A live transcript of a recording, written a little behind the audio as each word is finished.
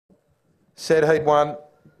Set heat 1.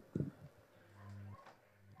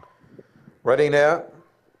 Ready now.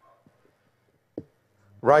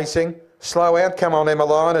 Racing. Slow out, come on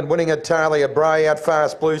Emmeline, and winning at Talia Bray out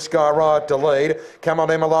fast, Blue Sky right to lead. Come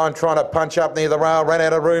on Emmeline, trying to punch up near the rail, ran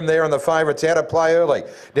out of room there, and the favourites out of play early.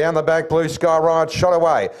 Down the back, Blue Sky right, shot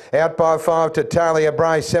away. Out by 5 to Talia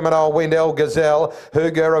Bray, Seminole Wind, El Gazelle,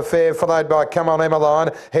 Hugo Affair, followed by Come on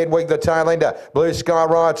Emmeline, Hedwig the tail ender. Blue Sky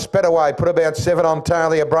right, sped away, put about 7 on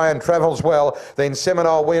Talia Bray and travels well. Then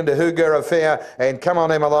Seminole Wind to Hugo Affair and Come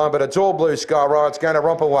on Emmeline, but it's all Blue Sky right, it's going to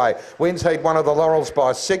romp away. Wins heat 1 of the Laurels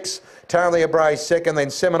by 6. Talia Bray second, then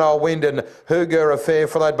Seminole Wind and Hugo Affair,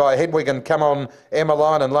 followed by Hedwig and Come on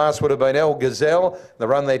Emmeline, and last would have been El Gazelle. The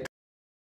run there.